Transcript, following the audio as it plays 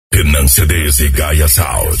Renan Cd e Gaya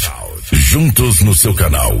Sound. Juntos no seu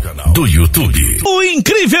canal do YouTube. O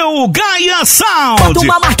incrível Gaya Sound. Bota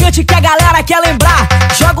uma marcante que a galera quer lembrar.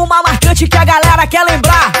 Joga uma marcante que a galera quer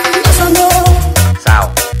lembrar.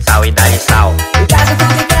 Sal e dá-lhe sal.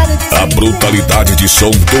 A brutalidade de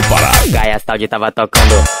som do Pará. Gaya Sound tava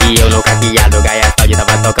tocando e eu no caqueado. Gaya Sound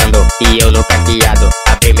tava tocando e eu no caqueado.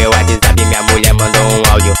 Abri meu WhatsApp, minha mulher mandou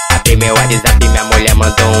um áudio. Abri meu WhatsApp, minha mulher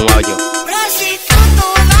mandou um áudio. Prostituto,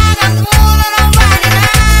 vagabundo, não vale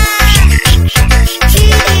nada. Te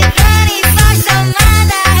ligando e faz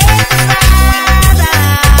chamada recusada.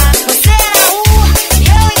 Você na rua e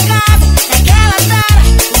eu em casa. Naquela sala,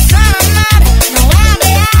 usando nada. Não é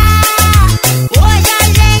BA, hoje a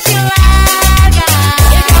gente larga.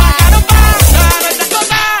 E coloca no passo, a noite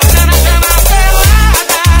toda na cama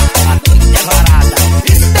pelada. A noite é varada,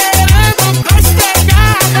 esperando com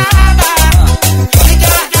estegada. E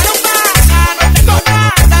coloca no passo, a noite toda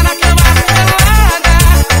na cama pelada.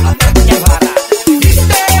 A noite é varada,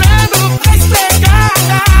 esperando com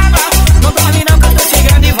estegada. Não dorme não que eu tô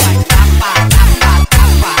chegando e vai. Tapa, tapa,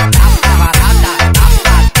 tapa, tapa, varada.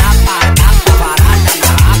 Tapa, tapa, tapa, varada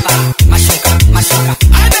na raba. Machuca, machuca.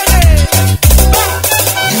 Ai, bebê!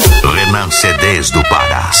 Renan CDs do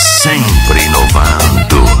Pará, sempre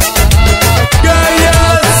inovando.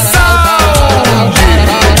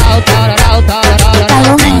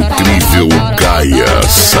 Incrível Gaya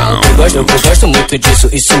Sound. Eu gosto muito disso,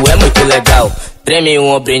 isso é muito legal. Treme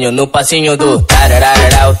um ombrinho no passinho do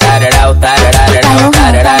tarararau, tararau, tarararau,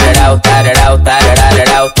 tarararau, tararau,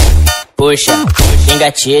 tarararau. Puxa,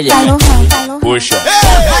 engatilha. Puxa.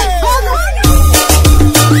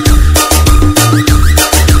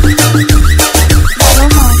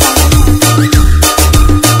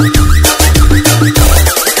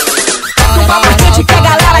 Uma marcante que a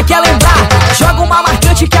galera quer lembrar. Joga uma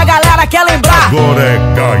marcante que a galera quer lembrar. Agora é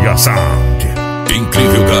Gaya Sound.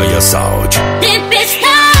 Incrível Gaya Sound.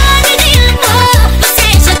 Tempestade de amor, você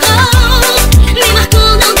chegou, me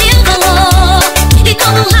marcou, não deu valor, e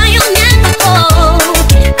como um raio me atacou,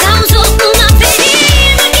 causou uma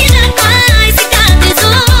ferida que jamais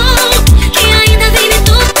cicatrizou, que ainda vem me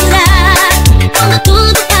torturar, quando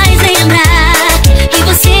tudo faz lembrar que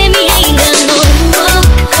você me enganou.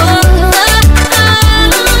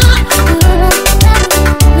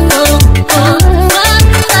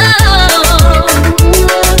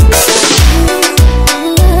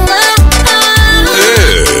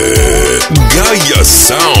 Gaya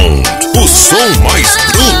Sound, o som mais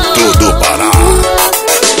bruto do Pará.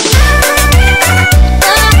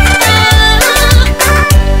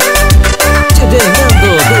 Te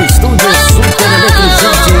Fernando do Estúdio Super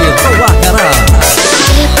Eletrizante do Pará.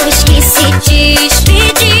 Depois que se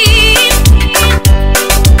despedir,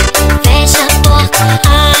 fecha a porta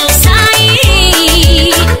ao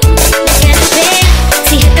sair. Não quero ver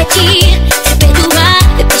se repetir, se perdoar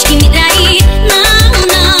depois que me trair.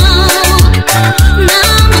 Não,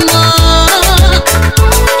 amor.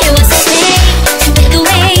 Eu aceitei, te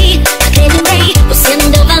perdoei, acreditei, você não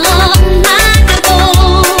deu valor,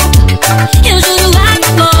 acabou. Eu juro,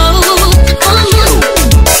 acabou.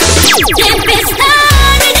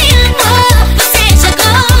 Tempestade de amor, você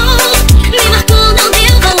chegou, me marcou, não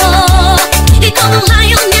deu valor, e como um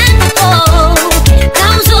raio me atacou,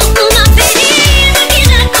 causou uma ferida que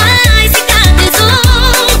jamais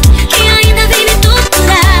cicatrizou, que ainda vem me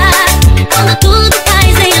torturar, quando tudo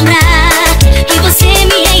faz lembrar que você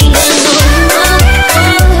me enganou.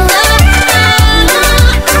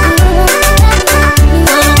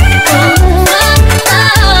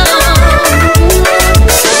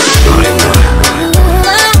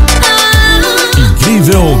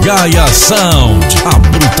 Incrível Gaya Sound. A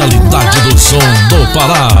brutalidade do som do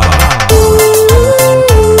Pará.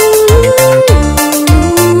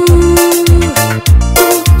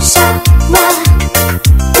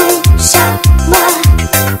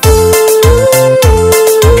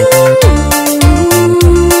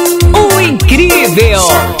 O incrível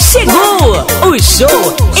chegou, o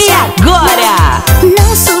show e agora.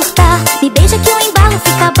 Não surtar, me beija que o embalo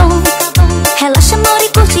fica bom. Relaxa, amor, e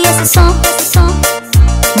curte esse som.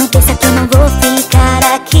 Não pensa que eu não vou ficar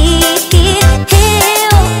aqui.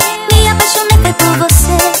 Eu me apaixonei, foi por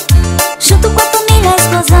você. Junto com a família, a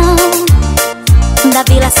explosão da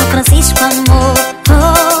Vila São Francisco, amor.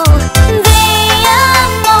 Vem,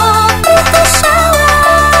 amor, pro show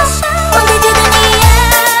com DJ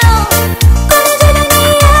Daniel, com DJ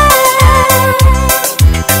Daniel.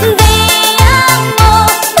 Vem, amor,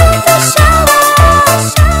 pro show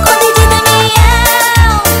com DJ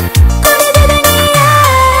Daniel, com DJ Daniel.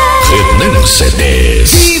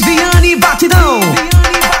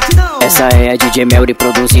 DJ Melry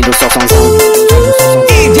produzindo o somzão.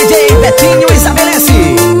 E DJ Betinho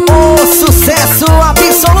estabelece o sucesso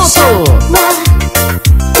absoluto.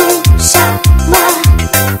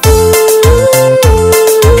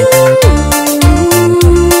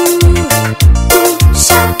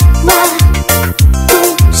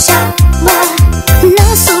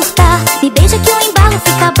 Não surtar, me beija que o embalo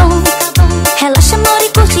fica bom. Relaxa, amor, e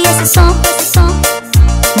curte esse som.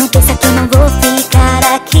 Não pensa que eu não vou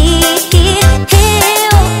ficar aqui.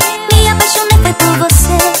 Eu me apaixonei, foi por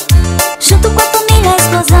você. Junto com a família, a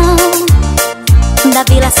explosão da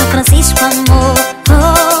Vila São Francisco, amor.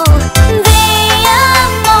 Vem,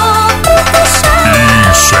 amor,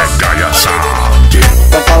 puxar. Isso é Gaya Sound.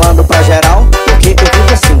 Tô falando pra geral, porque eu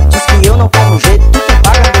vivo assim. Diz que eu não como jeito, tu que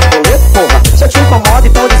paga meu boleto, porra. Se eu te incomodo,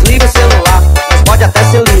 então desliga o celular. Mas pode até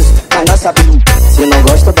ser liso, mas nós sabemos. Se não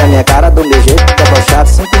gosta da minha cara, do meu jeito, debochado,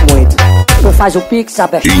 sinto muito. Tu faz o pix,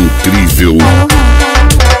 aberto. Incrível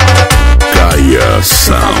Gaya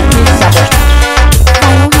Sound.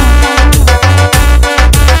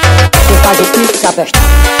 Tu faz o pix, aberto.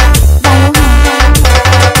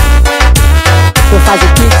 Tu faz o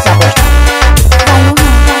pix, aberto.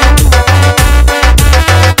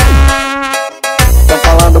 Tô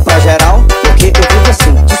falando pra geral, porque eu vivo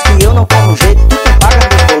assim. Diz que eu não como jeito, tu que paga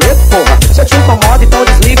meu boleto, porra. Se eu te incomodo, então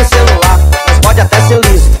desliga o celular. Mas pode até ser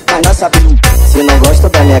liso, mas nós sabemos. Se não gosta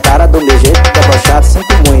da minha cara, do meu jeito, debochado,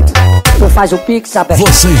 sinto muito. Tu faz o pix, aberto.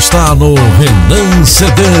 Você está no Renan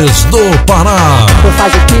CDs do Pará. Tu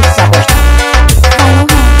faz o pix, aberto.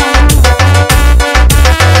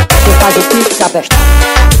 Tu faz o pix, aberto.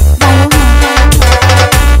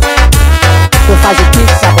 Tu faz o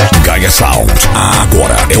pix, aberto. Gaya Sound.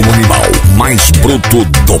 Agora é o animal mais bruto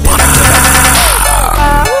do Pará.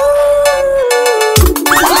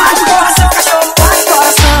 Late coração, cachorro, late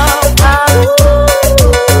coração.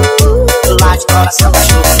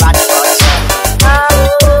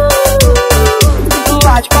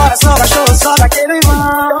 Late coração, cachorro, só daquele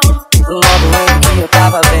irmão. Logo em que eu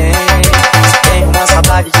tava bem, tenho uma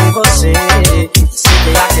saudade de você. Se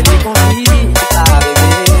dei aquele convite pra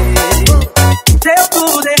beber, deu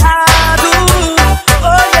tudo errado,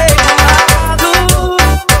 olhei errado.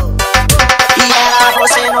 E era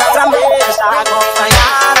você noutra mesa,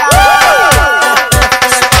 acompanhada.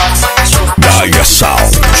 Gaya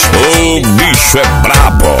Sound. O bicho é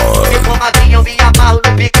brabo. Se for magrinha eu me amarro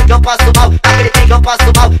no pique que eu passo mal. Aquele pique que eu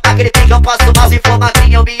passo mal, aquele pique que eu passo mal. Se for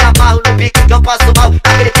magrinha eu me amarro no pique que eu passo mal.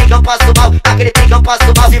 Aquele pique que eu passo mal, aquele pique que eu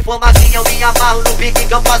passo mal. Se for magrinha eu me amarro no pique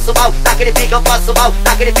que eu passo mal. Aquele pique que eu passo mal,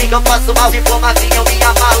 aquele pique que eu passo mal. Se for magrinha eu me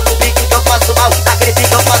amarro no pique que eu passo mal. Aquele pique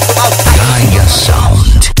que eu passo mal. Gaya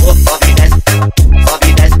Sound. Sobe, desce,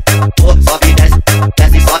 sobe, desce, sobe, desce,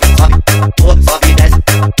 desce, sobe, sobe, sobe, desce,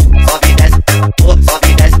 sobe, desce, sobe,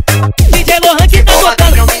 desce. DJ Lohan que tá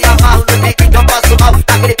tocando. Eu me amarro no pique que eu passo mal.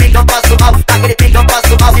 Aquele pique que eu passo mal, aquele pique que eu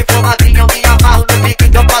passo mal. Se for magrinha eu me amarro no pique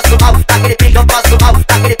que eu passo mal. Aquele pique que eu passo mal,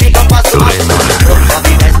 aquele pique que eu passo mal.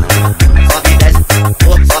 Sobe, desce, sobe, desce,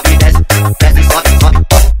 sobe, desce, desce, sobe, sobe,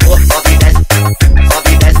 sobe, desce,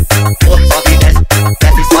 sobe, desce, sobe, desce,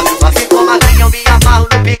 desce, sobe, sobe. Se for magrinha eu me amarro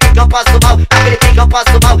no pique que eu passo mal. Aquele pique que eu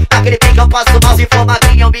passo mal, aquele pique que eu passo mal. Se for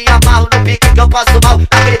magrinha eu me amarro no pique que eu passo mal.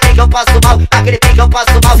 Aquele pique que eu passo mal, aquele pique que eu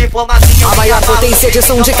passo mal. Se for magrinha A maior potência de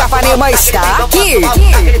som de Capanema está aqui.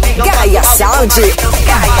 Gaya Sound.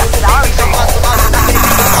 Gaya Sound.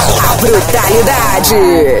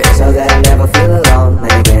 Brutalidade. So that I never feel alone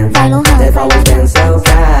again. They've always been so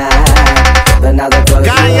kind, but now they're pulling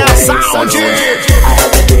me away. Sound. I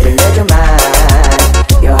had to get into your mind.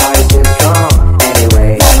 Your heart is too strong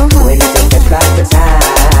anyway. We need to catch back the time.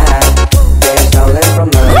 Getting stolen from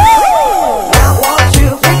us. I want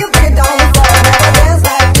you, bring it down the floor. Never danced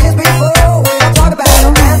like this before. We don't talk about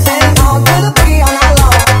it. Dancing on to the beat all night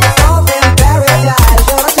long. Songs in paradise.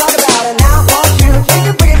 Wanna talk about it now? I want you, bring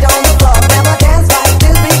it down the floor. Never danced like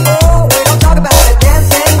this before. We don't talk about it.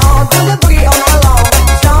 Dancing on to the beat all night long.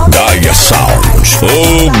 Songs Gaya Sound.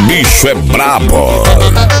 O bicho é brabo.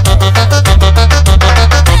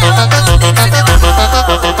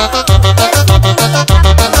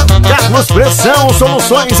 Carlos Pressão,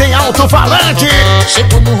 soluções em alto-falante.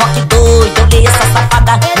 Chego no rock doido, olhei essa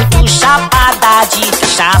safada muito chapada de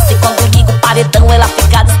cachaça. E quando ligo o paredão, ela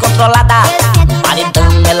fica descontrolada. No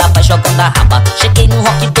paredão, ela vai jogando a raba. Cheguei no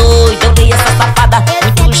rock doido, olhei essa safada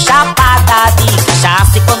muito chapada de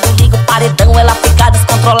cachaça. E quando ligo o paredão, ela fica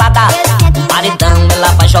descontrolada. No paredão,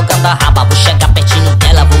 ela vai jogando a raba. Vou chegar pertinho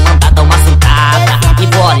dela, vou mandar dar uma sentada e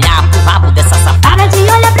vou olhar pro rabo dessa safada. Para de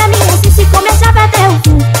olhar pra mim assim, se começar vai ter um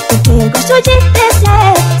fim. Porque eu gosto de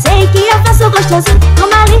descer. Sei que eu faço gostosinho,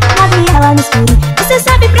 como ali na viela no escuro. Você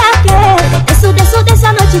sabe pra quê? Eu sou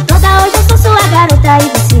garota e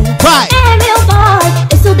você Vai! é meu boy.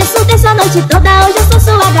 Desço a noite toda, hoje eu sou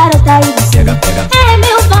sua garota e você é meu boy.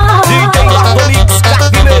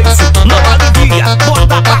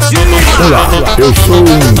 Olá, eu sou o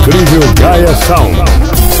Incrível Gaya Sound.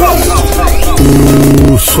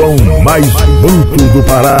 O som mais bruto do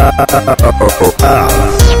Pará.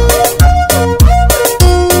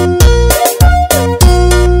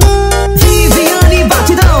 Viviane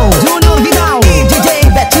Batidão, Júnior Vidal e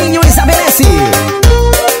DJ Betinho estabelece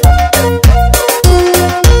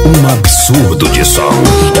Um absurdo de som.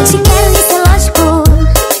 Eu te quero, isso é lógico.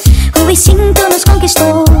 O instinto nos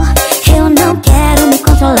conquistou. Eu não quero me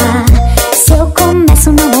controlar. Se eu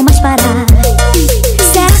começo, não vou mais parar.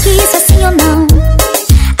 Será que isso é sim ou não?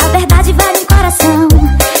 A verdade vai no coração.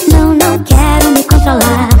 Não quero me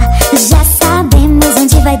controlar. Já sabemos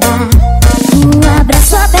onde vai dar. Um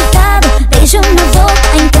abraço apertado, beijo na boca.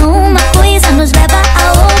 Então uma coisa nos leva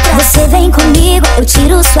a outra. Você vem comigo, eu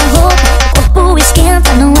tiro sua roupa. O corpo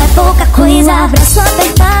esquenta, não é pouca coisa. Um abraço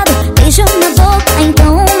apertado, beijo na boca.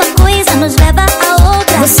 Então uma coisa nos leva a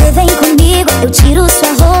outra. Você vem comigo, eu tiro sua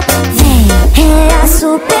roupa. Vem, é a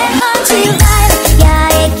super hot vibe. E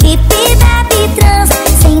a equipe bebe e transa.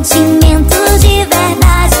 Sentimentos de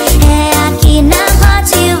verdade. É aqui na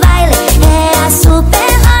Hot Vile. É a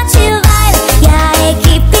super hot vibe. E a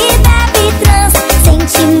equipe bebe e transa.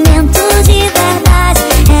 Sentimentos de verdade.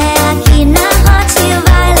 É aqui na Hot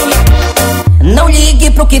Vile. Não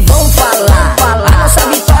ligue pro que vão falar. A nossa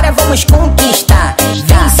vitória vamos conquistar.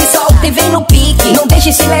 Vem, se solta e vem no pique. Não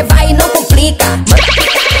deixe se levar e não complica.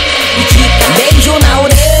 Beijo na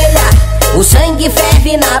orelha, o sangue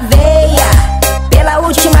ferve na veia. Pela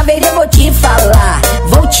última vez eu vou te falar.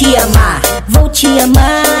 Vou te amar, vou te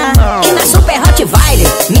amar. E na Super Hot Vile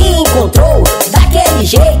me encontrou daquele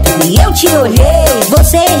jeito e eu te olhei.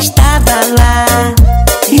 Você estava lá,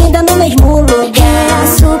 linda no mesmo lugar. É a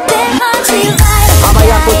super hot vibe. A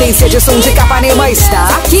maior potência de som de Capanema está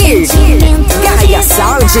aqui. Gaya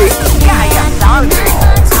Sound. Gaya Sound.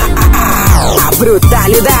 A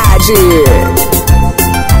brutalidade.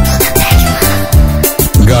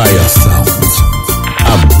 Gaya Sound.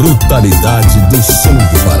 A brutalidade do som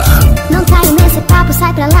do Pará. Não caio nesse papo,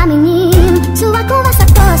 sai pra lá, menino. Sua conversa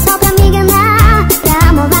toda só pra me enganar. Pra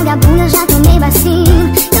amor vagabundo eu já tomei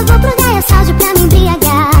vacina. Eu vou pro Gaya Sound pra me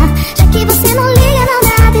embriagar. Já que você não liga, não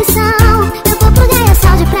dá atenção. Eu vou pro Gaya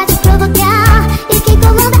Sound pra te provocar. E quem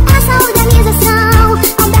comanda essa organização?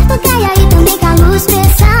 Alberto Gaya e também Carlos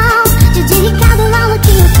Pressão. Didi Ricardo lá no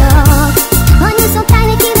que eu toco. Ronilson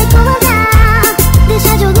Prime que vem comandar.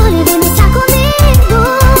 Deixa de orgulho e vem dançar comigo.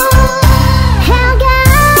 É o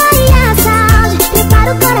Gaya Sound. Prepara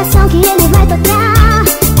o coração que ele vai tocar.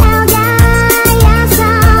 É o Gaya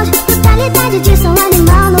Sound. Brutalidade de som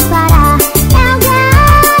animal no Pará. É o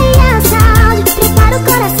Gaya Sound. Prepara o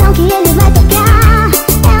coração que ele vai tocar.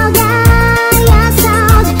 É o Gaya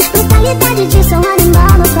Sound. Brutalidade de som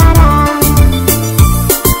animal no Pará.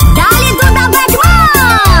 Dale Duda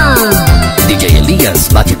Beckman. DJ Elias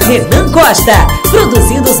Batidão. Renan Costa,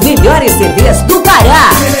 produzindo os melhores CDs do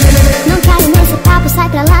Pará. Não caio nesse papo, sai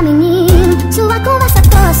pra lá, menino. Sua conversa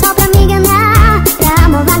toda só pra me enganar. Pra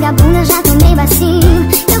amor vagabundo eu já tomei vacina.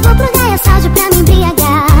 Eu vou pro Gaya Sound pra me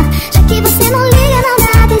embriagar. Já que você não liga, não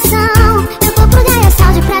dá atenção. Eu vou pro Gaya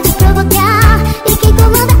Sound pra te provocar. E quem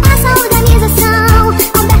comanda essa organização?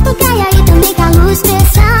 Alberto Gaya e também Carlos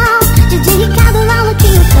Pressão. Didi Ricardo lá no que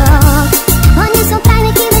eu toco. Ronilson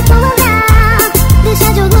Prime que vai comandar.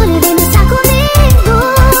 Deixa de orgulho e vem dançar comigo.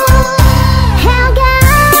 É o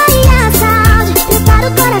Gaya Sound. Prepara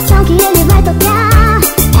o coração que ele vai tocar.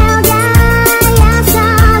 É o Gaya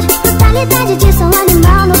Sound. Brutalidade de som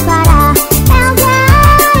animal no Pará. É o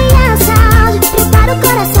Gaya Sound. Prepara o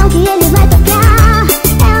coração que ele vai tocar.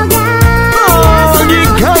 É o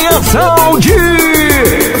Gaya Sound.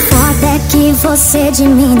 Foda é que você de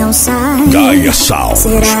mim não sai. Gaya Sound.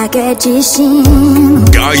 Será que é destino?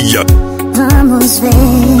 Gaya. Vamos ver.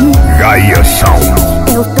 Gaya Sound.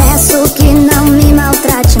 Eu peço que não me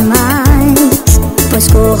maltrate mais, pois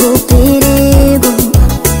corro o perigo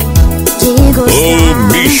de gostar. O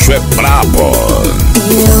bicho é brabo.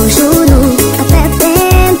 Eu juro, até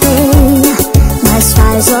tentei, mas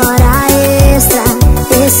faz hora extra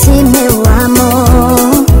esse meu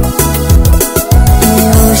amor.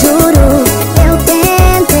 Eu juro, eu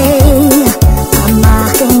tentei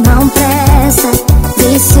amar quem não presta,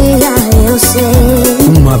 vicia eu sei.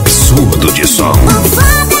 Um absurdo de som. O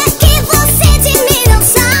foda é que você de mim não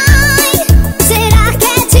sai. Será que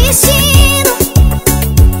é destino?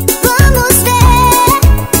 Vamos ver.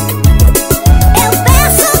 Eu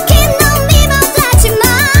peço que não me maltrate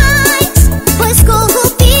mais, pois corro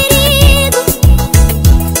perigo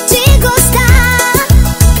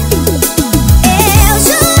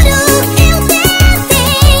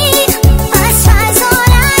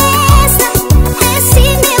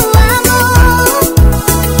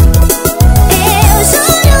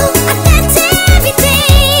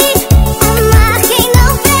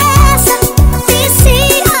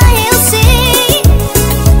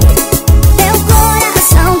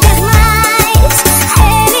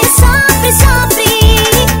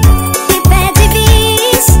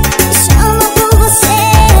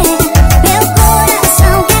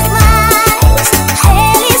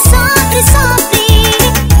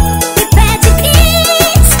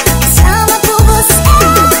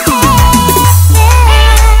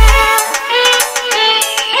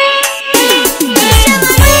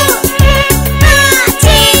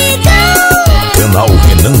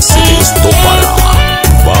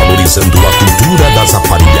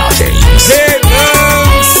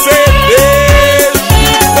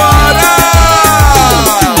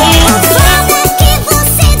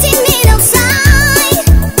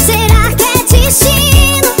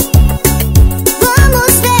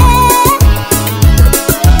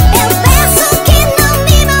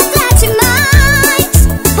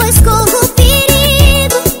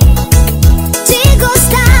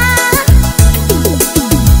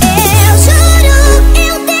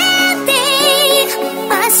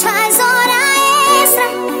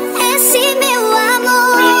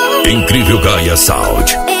Incrível Gaya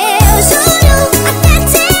Sound. Eu juro até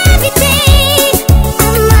te evitei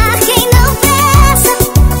amar quem não presta.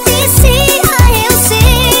 Vicia, eu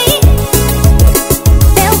sei.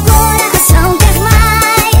 Meu coração quer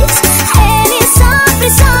mais. Ele sofre,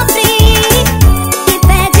 sofre e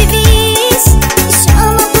pede bis, e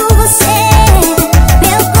chama por você.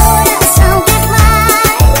 Meu coração quer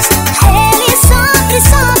mais. Ele sofre,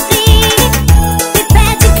 sofre e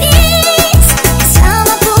pede bis, e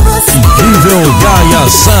chama por você. Incrível Gaya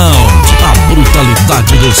Sound, a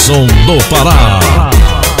brutalidade do som do Pará.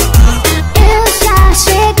 Eu já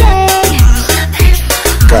cheguei.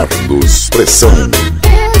 Carlos Pressão.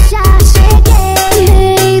 Eu já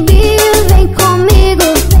cheguei. Baby, vem comigo,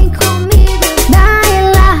 vem comigo. Vai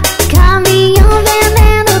lá, caminhão,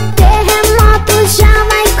 veneno, terremoto já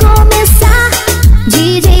vai começar.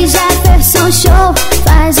 DJ Jefferson Show,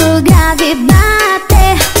 faz o grave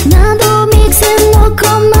bater. Nando mixer no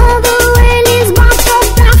comando, eles botam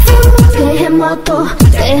pra fundo. Terremoto,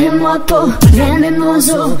 terremoto,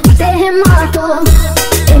 venenoso, terremoto.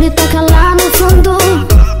 Ele toca lá no fundo.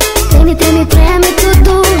 Treme, treme, treme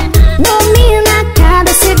tudo. Domina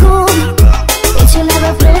cada segundo e te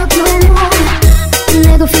leva pro outro mundo. O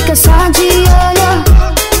nego fica só de olho,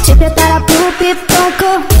 te prepara pro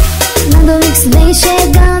pipoco. Nando Mix vem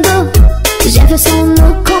chegando, Jefferson no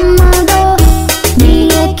comando.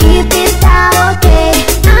 Minha equipe tá ok,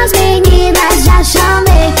 as meninas já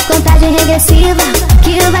chamei. Contagem regressiva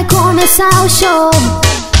que vai começar o show.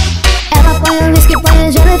 Ela põe o whisky, põe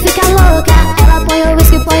o gelo e fica louca. Ela põe o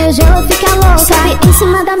whisky, põe o gelo e fica louca. Sobe em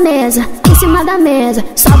cima da mesa, em cima da mesa.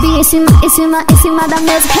 Sobe em cima, em cima, em cima da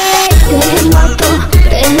mesa. Hey, terremoto,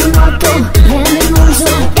 terremoto, venenoso.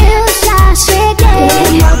 Eu já cheguei.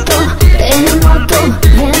 Terremoto, terremoto,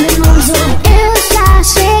 venenoso. Eu já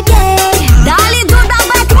cheguei. Dali do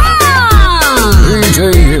Batman. DJ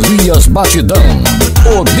Elias Batidão,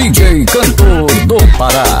 o DJ cantor do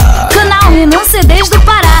Pará. Canal Renan Cds do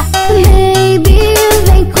Pará. Baby,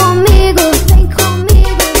 vem comigo, vem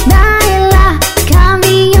comigo. Vai lá,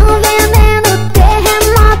 caminhão, veneno,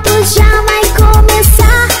 terremoto já vai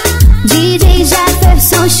começar. DJ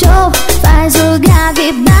Jefferson Show, faz o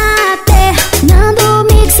grave bater. Nando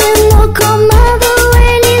mixer no comando,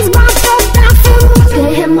 eles botam pra fundo.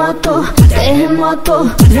 Terremoto, terremoto,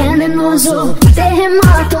 venenoso,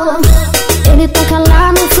 terremoto. Ele toca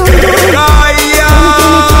lá no fundo.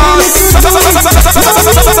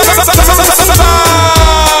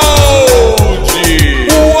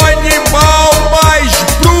 O animal mais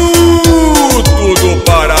bruto do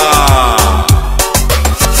Pará.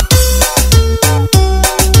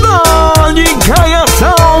 Dali Gaya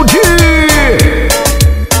Sound.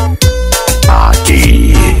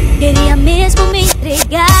 Aqui. Queria mesmo me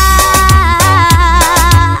entregar.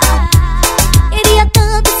 Queria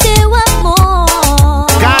tanto seu amor.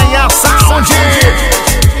 Gaya Sound. Me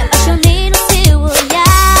apaixonei no seu olhar.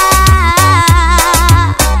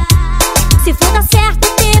 Se for dar certo,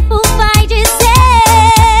 o tempo vai dizer.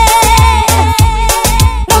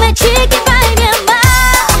 Prometi que vai me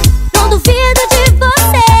amar. Não duvido de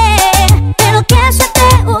você. Enlouquece até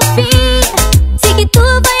o fim. Sei que tu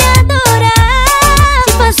vai adorar.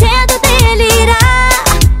 Te fazendo delirar.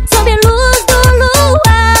 Sob a luz do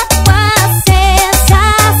luar. Com a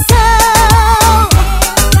sensação.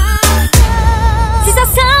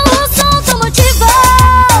 Sensação, o som do motivou.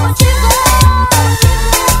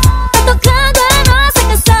 Tá tocando a nossa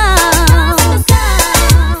canção.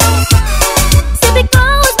 Sempre com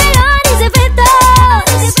os melhores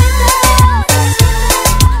eventos.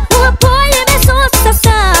 O apoio é minha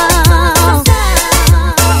sensação.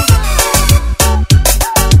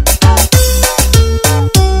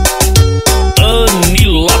 Ani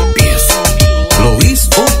Lopes, Luiz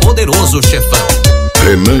o Poderoso Chefão.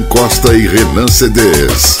 Renan Costa e Renan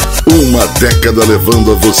Cds. Uma década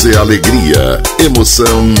levando a você alegria,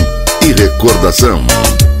 emoção e recordação.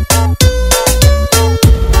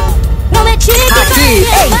 Prometi que Aqui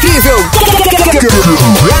é Incrível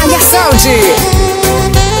Gaya Sound.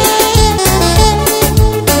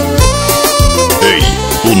 Ei,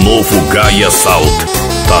 o novo Gaya Sound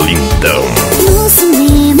tá lindão. no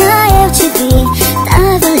cinema eu te vi,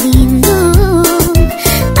 tava lindo.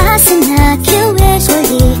 A cena que eu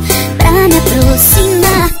escolhi pra me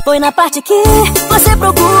aproximar foi na parte que você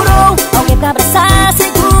procurou alguém pra abraçar,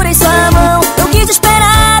 segura em sua mão. Não quis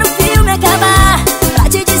esperar o filme acabar pra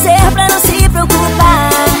te dizer pra não se preocupar,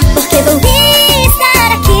 porque vou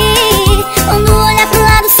estar aqui quando olhar pro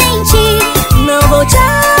lado sentir. Não vou te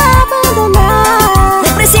abandonar,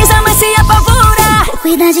 não precisa mais se apavorar. Vou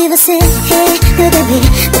cuidar de você, meu bebê.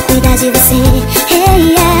 Vou cuidar de você,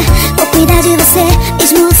 vou cuidar de você,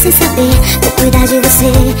 mesmo se sem saber, vou cuidar de você,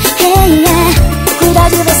 hey, yeah. Vou cuidar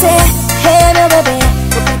de você, hey, meu bebê.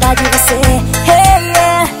 Vou cuidar de você, hey,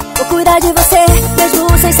 yeah. Vou cuidar de você,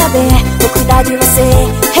 mesmo sem saber. Vou cuidar de você,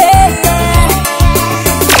 hey, yeah.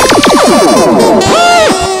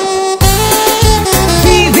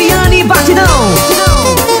 Viviane Batidão.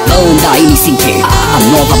 Banda Incrível, a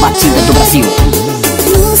nova batida do Brasil.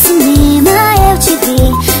 No cinema eu te vi,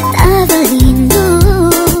 tava lindo.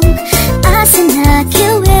 A cena que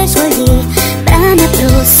eu escolhi pra me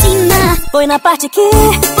aproximar. Foi na parte que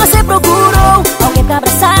você procurou alguém pra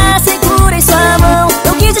abraçar, segura em sua mão.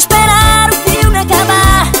 Não quis esperar o filme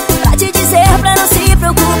acabar pra te dizer pra não se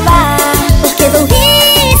preocupar. Porque vou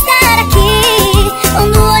estar aqui,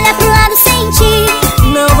 quando olhar pro lado sentir.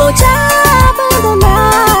 Não vou te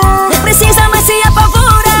abandonar, nem precisa mais se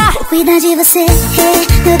apavorar. Vou cuidar de você, hey,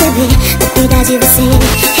 meu bebê. Vou cuidar de você,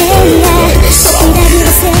 hey, yeah. Vou cuidar de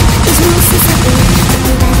você, mesmo sem saber. Vou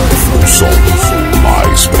cuidar de você. O som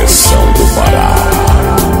mais pressão do Pará.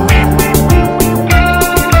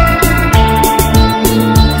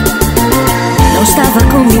 Não estava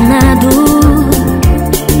combinado,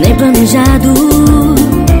 nem planejado,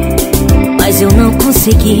 mas eu não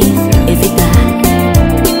consegui evitar.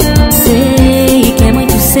 Sei que é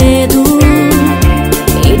muito cedo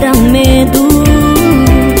e dá um medo,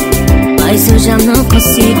 mas eu já não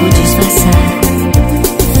consigo disfarçar.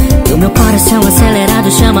 O meu coração acelerado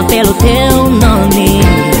chama pelo teu nome.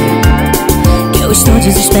 Eu estou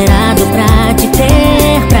desesperado pra te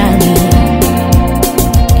ter pra mim.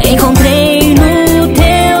 Encontrei no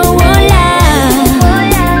teu olhar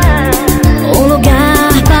um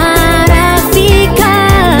lugar para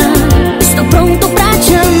ficar. Estou pronto pra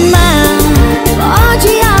te amar.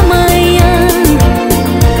 Pode amanhã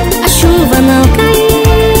a chuva não cair.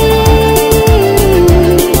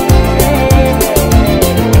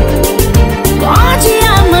 Pode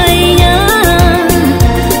amanhã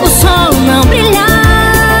o sol não brilhar.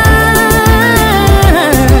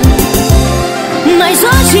 Mas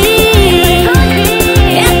hoje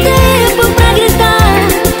é tempo pra gritar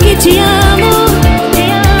que te amo.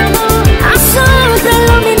 A sol pra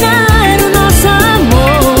iluminar o nosso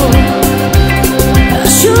amor, a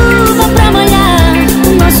chuva pra molhar o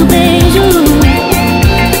nosso beijo.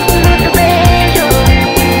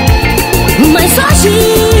 Mas hoje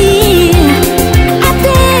é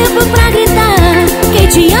tempo pra gritar que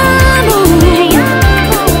te amo.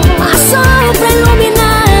 A sol pra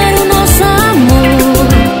iluminar o nosso amor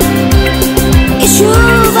e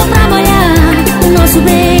chuva pra molhar o nosso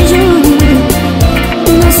beijo.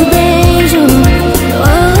 O nosso beijo.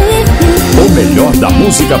 O melhor da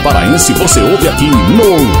música paraense você ouve aqui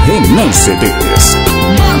no Renan CDs.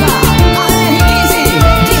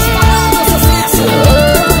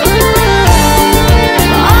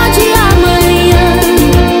 Pode amanhã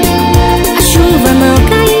a chuva não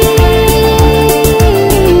cair.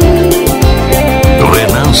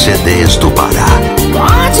 Renan CDs do Pará.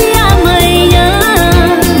 Pode amanhã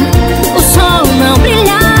o sol não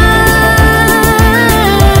brilhar.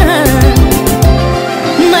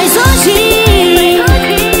 Mas hoje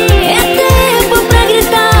é tempo pra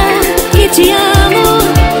gritar que te amo.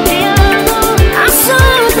 A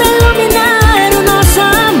sol pra iluminar o nosso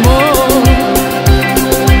amor,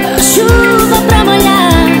 a chuva pra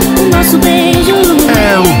molhar o nosso beijo.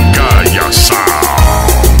 É o Gaya Sound.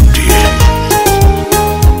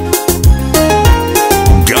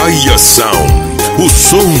 Gaya Sound, o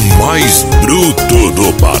som mais bruto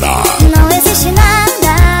do Pará. Não existe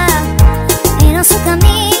nada em nosso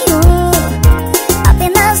caminho,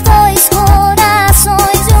 apenas dois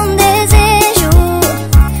corações e um desejo.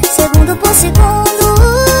 Segundo por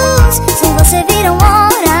segundos, sem você viram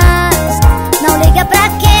horas. Não liga pra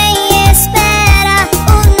quem espera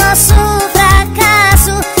o nosso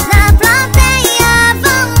fracasso. Na plateia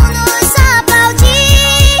vão nos aplaudir,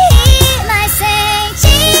 mas sem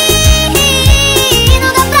ti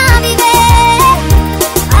não dá pra viver.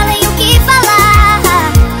 Além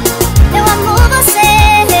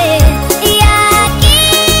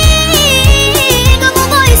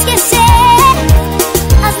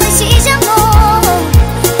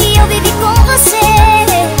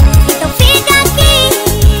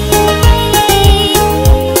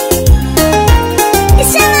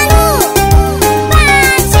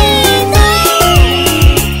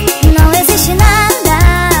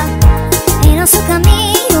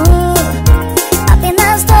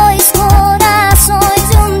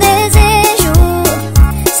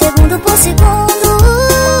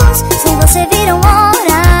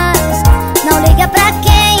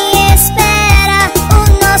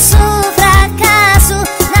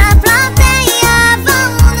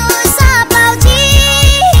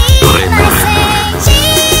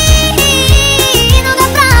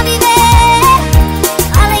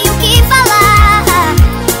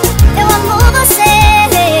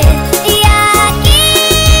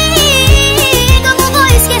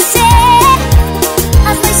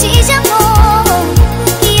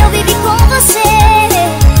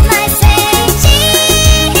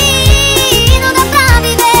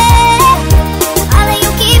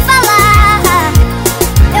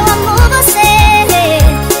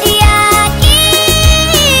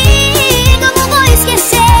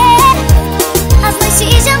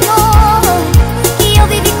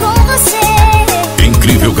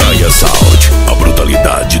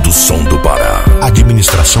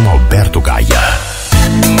Administração Alberto Gaya.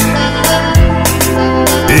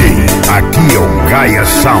 Ei, aqui é o Gaya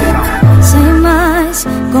Sound. Sem mais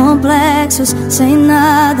complexos, sem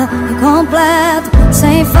nada incompleto,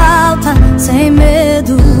 sem falta, sem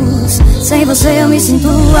medos. Sem você eu me sinto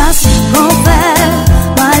assim, com fé,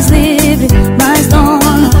 mais livre, mais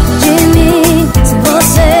dona de mim. Sem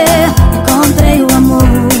você encontrei o amor.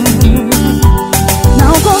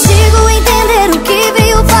 Não consigo entender o que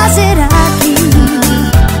veio fazer aqui.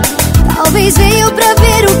 Talvez veio pra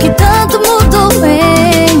ver o que tanto mudou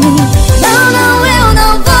em mim. Não, não, eu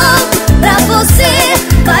não volto pra você.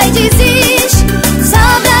 Vai, desiste.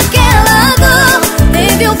 Sabe aquela dor?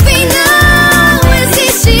 Teve um fim, não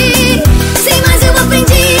existe. Sem mais eu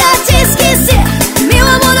aprendi a te esquecer. Meu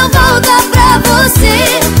amor não volta pra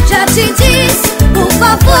você. Já te disse, por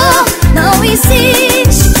favor, não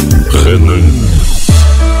insiste. Renan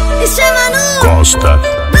Me chama no Costa.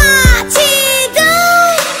 batidão.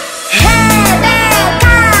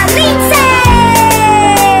 Rebeca Lindsay.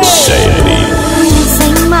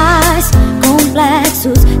 Sem mais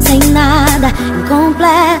complexos, sem nada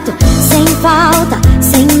incompleto, sem falta,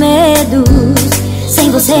 sem medos.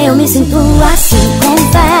 Sem você eu me sinto assim, com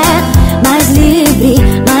fé, mais livre,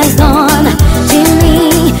 mais dona de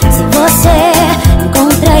mim. Sem você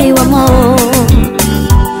encontrei o amor.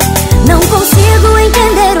 Não consigo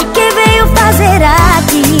entender o que veio fazer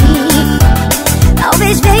aqui.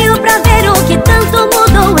 Talvez veio pra ver o que tanto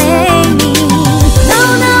mudou em mim.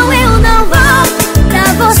 Não, não, eu não volto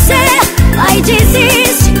pra você. Vai,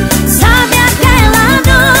 desiste. Sabe aquela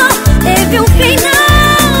dor? Teve um fim,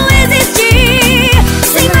 não existe.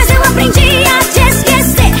 Sem mais eu aprendi a te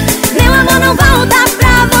esquecer. Meu amor não volta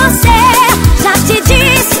pra você. Já te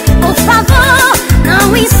disse, por favor,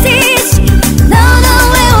 não insiste. Não,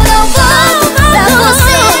 não, eu não volto pra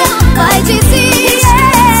você. Vai, desiste.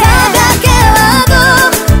 Sabe aquela dor?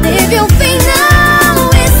 Teve um fim, não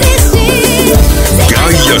existe.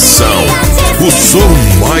 Gaya Sound, o som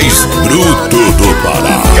mais bruto do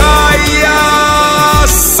Pará. Gaya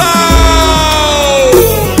Sound.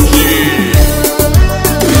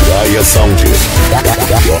 Gaya Sound.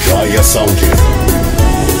 Gaya Sound.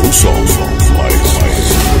 O som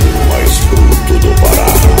mais bruto do Pará.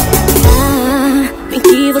 Bem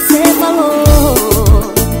que você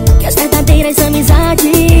falou que as verdadeiras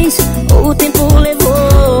amizades o tempo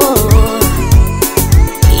levou.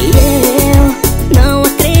 E eu não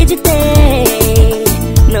acreditei,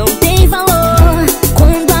 não dei valor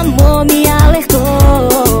quando o amor me alertou.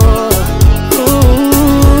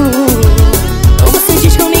 Você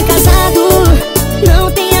diz que homem casado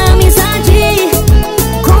não tem amizade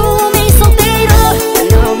com homem solteiro.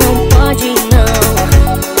 Não, não pode,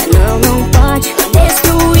 não, não pode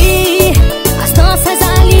destruir as nossas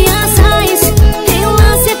alianças em um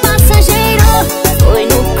lance passageiro. Foi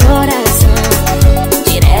no coração,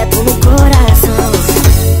 direto no coração.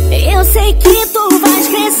 Eu sei que tu vais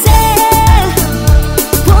crescer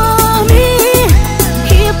por mim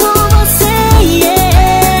e por você,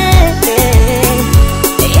 yeah.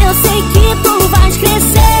 Eu sei que tu vais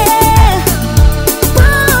crescer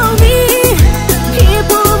por mim e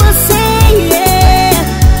por você, yeah.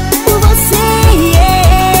 Por você,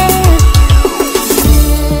 yeah.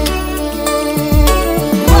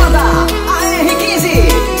 Moda a R15,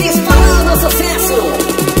 disparando sucesso.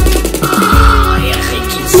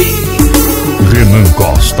 Renan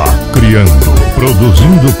Costa, criando,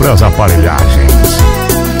 produzindo pras aparelhagens.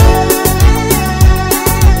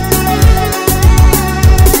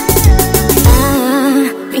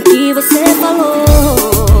 Bem que você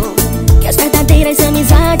falou que as verdadeiras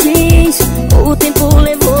amizades o tempo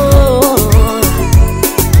levou.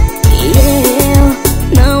 E eu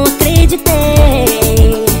não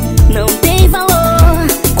acreditei, não dei valor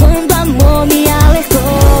quando o amor me alertou.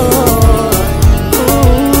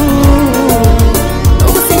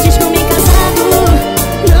 Você diz que homem casado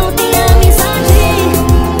não tem amizade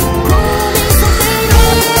com homem solteiro.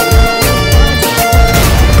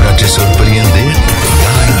 Pra te surpreender,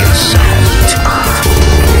 Gaya Sound.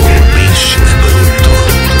 O bicho bruto.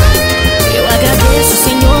 Eu agradeço,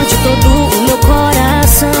 Senhor, de todo o meu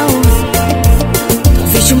coração. Tu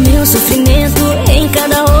viste o meu sofrimento em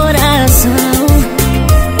cada oração.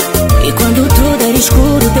 E quando tudo era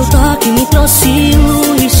escuro, teu toque me trouxe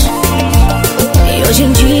luz. E hoje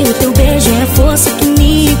em dia o teu beijo é a força que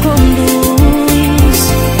me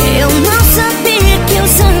conduz. Eu não sabia que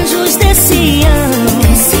os anjos desciam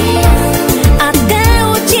até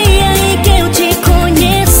o dia em que eu te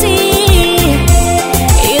conheci.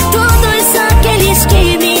 E todos aqueles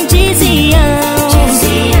que me diziam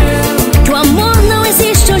que o amor não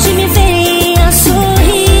existe, hoje me veem a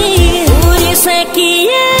sorrir. Por isso é que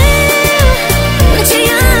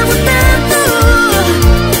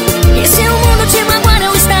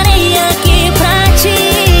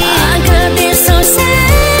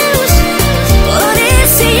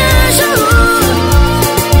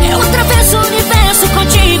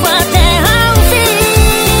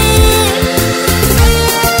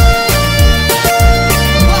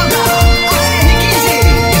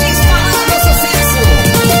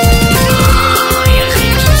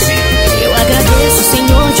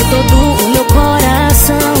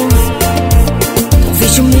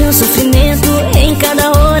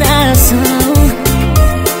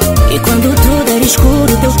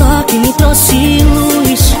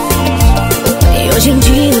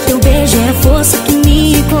força que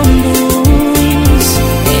me conduz.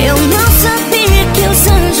 Eu não sabia que os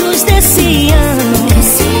anjos desciam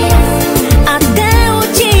até o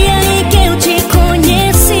dia em que eu te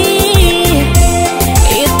conheci.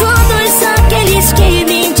 E todos aqueles que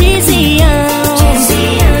me diziam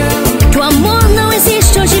que o amor não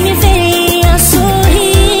existe, hoje me veem a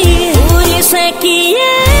sorrir. Por isso é que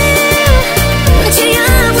eu te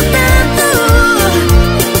amo tanto.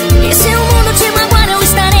 E se o mundo te magoar, eu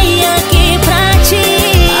estarei aqui pra ti.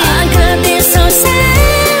 Agradeço aos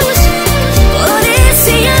céus por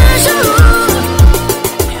esse anjo.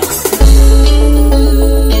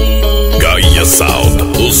 Gaya Sound,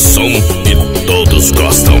 o som que todos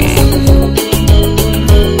gostam.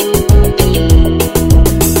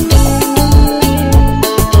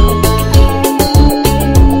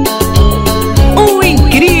 O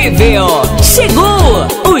Incrível chegou,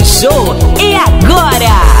 o show é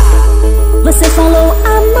agora. Você falou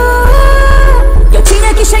amor, que eu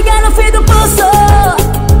tinha que chegar no fim do poço.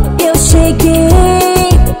 Eu cheguei.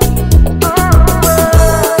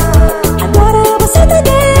 Agora você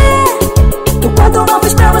entender o quanto eu não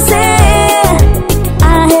fiz pra você.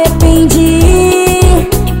 Arrependi.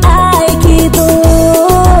 Ai, que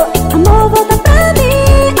dor. Amor, volta pra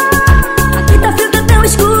mim. Aqui tá frio, tá tão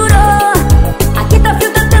escuro. Aqui tá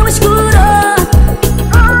frio, tá tão escuro.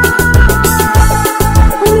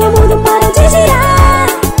 O meu mundo para de girar.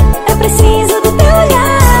 Eu preciso do teu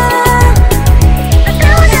olhar. Do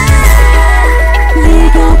teu olhar.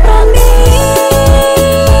 Liga pra mim.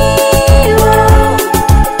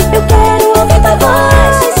 Eu quero ouvir tua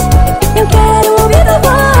voz. Eu quero ouvir tua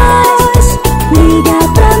voz. Liga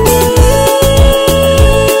pra mim.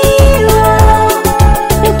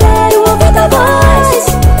 Eu quero ouvir tua voz.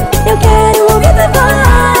 Eu quero ouvir tua voz.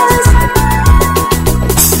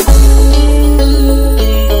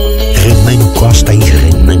 Renan Costa e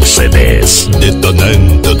Renan CDs,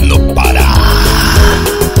 detonando no Pará.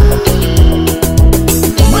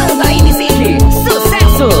 Manda aí, Cd,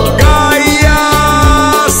 sucesso. Gaya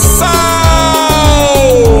Sound,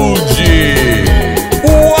 o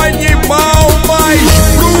animal mais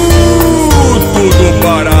bruto do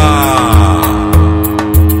Pará.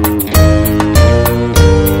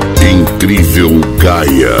 Incrível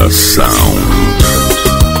Gaya Sound.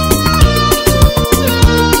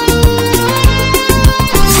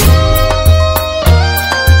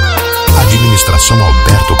 Administração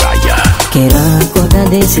Alberto Gaya. Quero acordar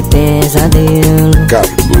desse pesadelo,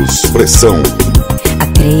 Carlos Pressão.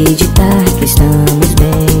 acreditar que estamos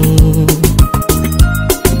bem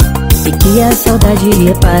e que a saudade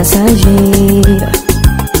é passageira.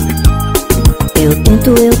 Eu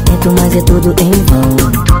tento, mas é tudo em vão.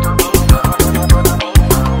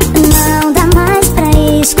 Não dá mais pra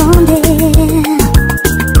esconder.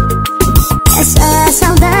 Essa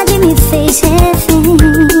saudade me fez refém,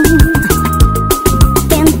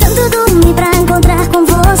 tentando dormir pra encontrar com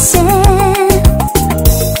você.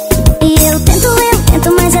 E eu tento,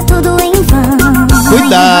 mas é tudo em vão.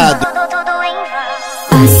 Cuidado.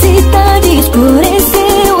 A cidade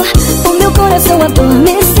escureceu, o meu coração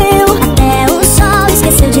adormeceu. Até o sol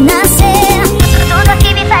esqueceu de nascer. Tudo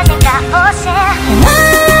aqui me faz lembrar você.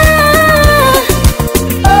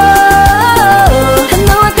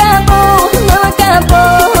 Não acabou, não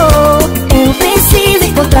acabou. Eu preciso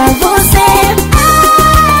encontrar você.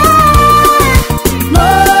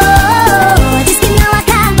 Amor, diz que não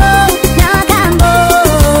acabou, não acabou.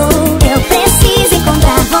 Eu preciso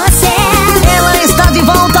encontrar você. Ela está de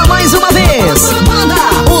volta mais uma vez. Manda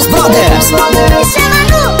os brothers. Chama Manu,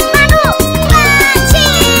 batidão.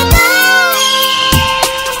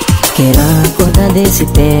 Quero acordar desse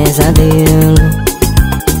pesadelo,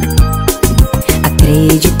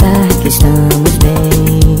 acreditar que estamos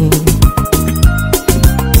bem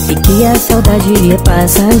e que a saudade é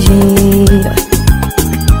passageira.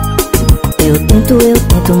 Eu tento,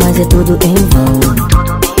 mas é tudo em vão.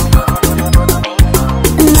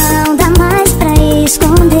 Não dá mais pra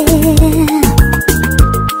esconder.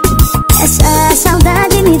 Essa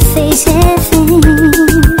saudade me fez refém,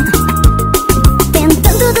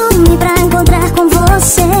 tentando dormir pra encontrar com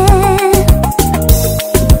você.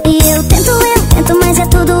 E eu tento, mas é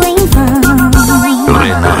tudo em vão.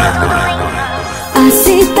 A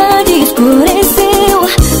cidade escureceu,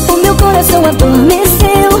 o meu coração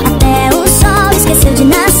adormeceu. Até o sol esqueceu de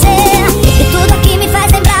nascer. E tudo aqui me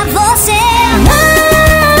faz lembrar você.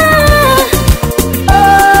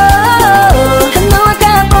 Não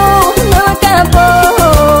acabou, não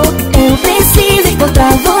acabou. Eu preciso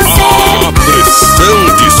encontrar você. A pressão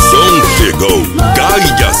de som chegou.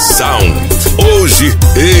 Gaya Sound, hoje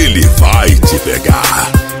ele vai te pegar.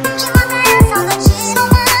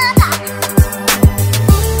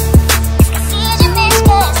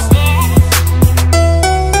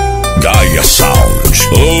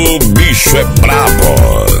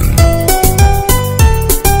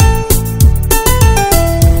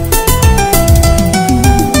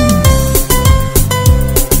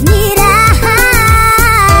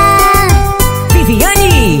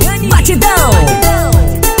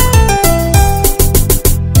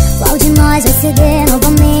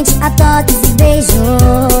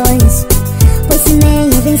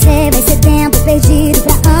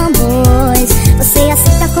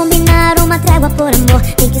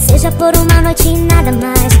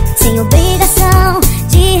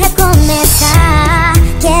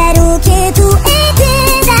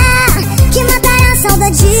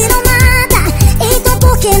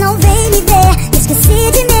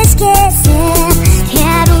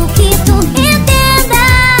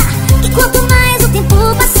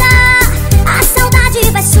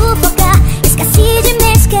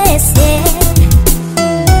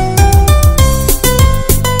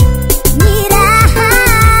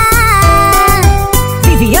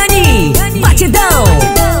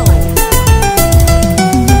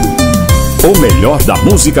 O melhor da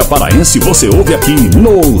música paraense você ouve aqui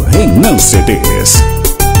no Renan CDs.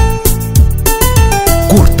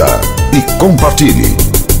 Curta e compartilhe.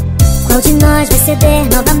 Qual de nós vai ceder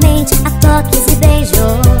novamente a toques e beijos?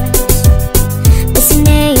 Esse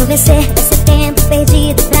meio vencer vai ser tempo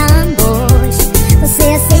perdido pra ambos. Você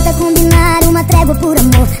aceita combinar uma trégua por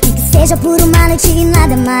amor, nem que seja por uma noite e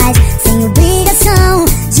nada mais, sem obrigação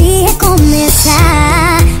de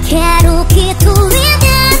recomeçar. Quero que tu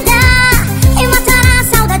entenda, e matar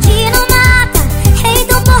a saudade não mata.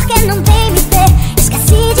 Então por que não vem me ver?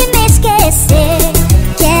 Esqueci de me esquecer.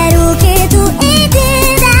 Quero que tu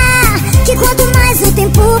entenda que quanto mais o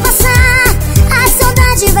tempo passar, a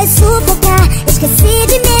saudade vai sufocar. Esqueci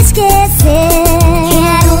de me esquecer.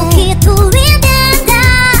 Quero que tu entenda,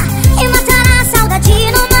 e matar a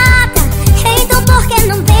saudade não mata. Então por que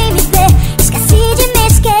não vem me ver? Esqueci de me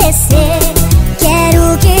esquecer.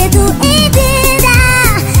 Quero que tu entenda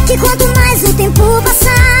que quanto mais o tempo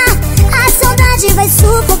passar, a saudade vai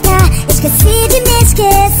sufocar. Esqueci de me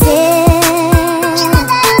esquecer.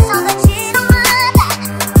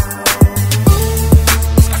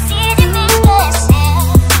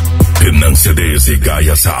 Renan CDs e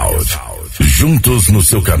Gaya Sound, juntos no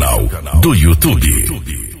seu canal do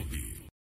YouTube.